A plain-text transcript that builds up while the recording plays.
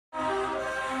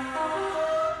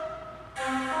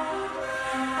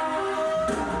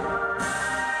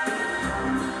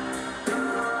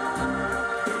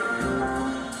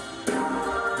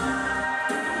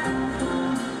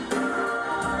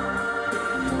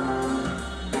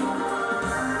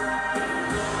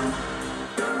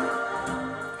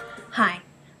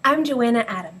I'm Joanna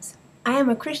Adams. I am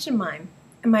a Christian mime,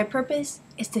 and my purpose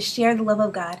is to share the love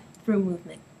of God through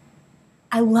movement.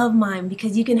 I love mime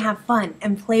because you can have fun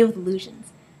and play with illusions.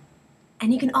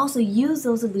 And you can also use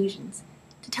those illusions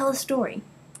to tell a story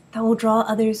that will draw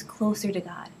others closer to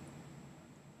God.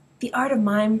 The art of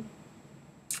mime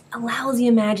allows the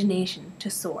imagination to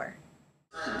soar.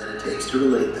 That it takes to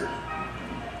relate them.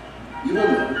 You will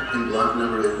note in block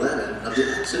number 11 of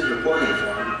the exit reporting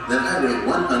form that I weigh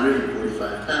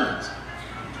 145 pounds.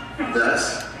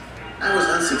 Thus, I was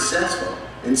unsuccessful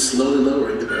in slowly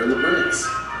lowering the barrel of brakes.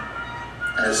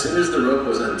 As soon as the rope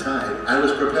was untied, I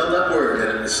was propelled upward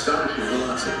at an astonishing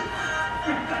velocity.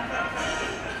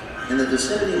 In the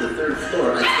vicinity of the third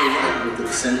floor, I collided with the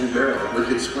descending barrel,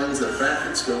 which explains the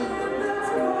fractured skull and broken.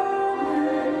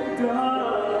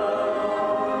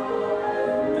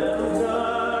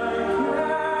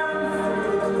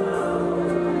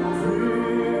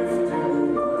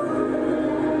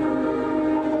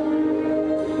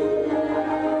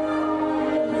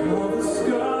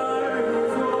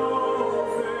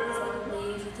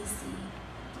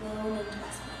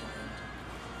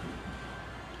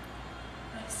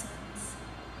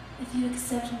 If you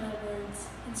accept my words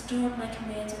and store up my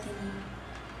commands within you,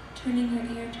 turning your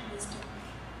ear to wisdom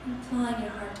and applying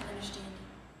your heart to understanding.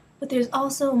 But there's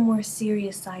also a more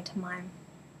serious side to mime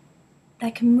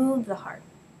that can move the heart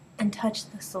and touch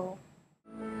the soul.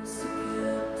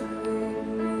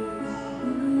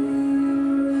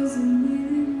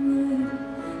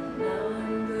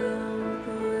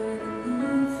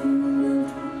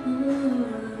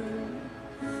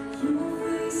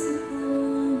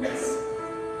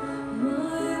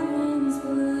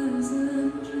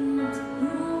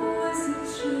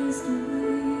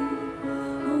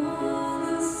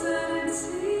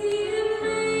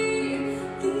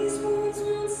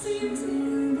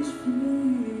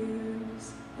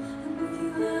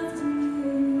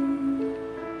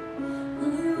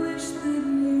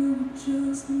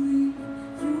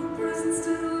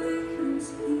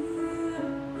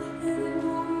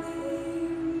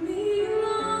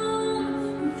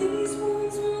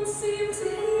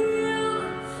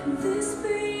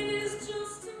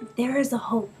 There is a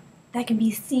hope that can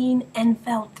be seen and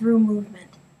felt through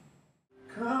movement.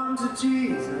 Come to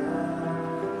Jesus,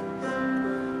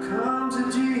 come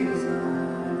to Jesus,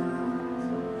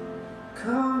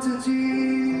 come to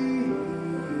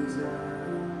Jesus,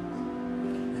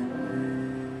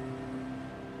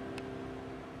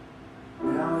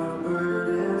 now your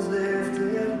burden is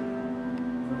lifted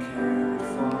and carried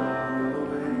far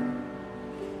away.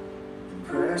 The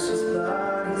precious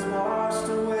blood has washed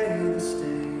away the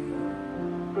stain.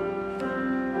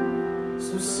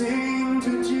 So sing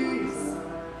to Jesus.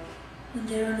 When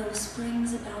there are no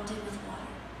springs abounding with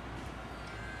water,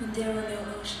 when there were no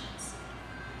oceans,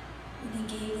 when he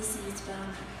gave the sea its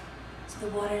boundary, so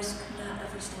the waters could not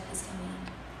overstep his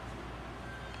command.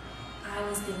 I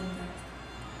was given birth,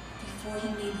 before he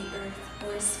made the earth,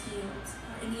 or his fields,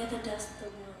 or any other dust of the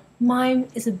world. Mime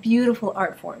is a beautiful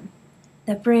art form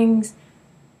that brings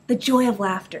the joy of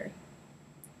laughter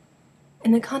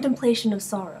and the contemplation of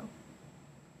sorrow.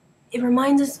 It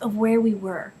reminds us of where we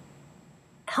were,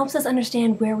 helps us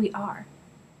understand where we are,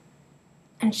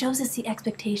 and shows us the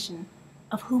expectation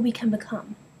of who we can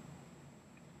become.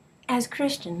 As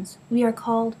Christians, we are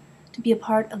called to be a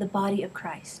part of the body of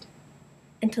Christ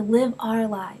and to live our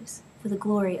lives for the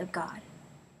glory of God.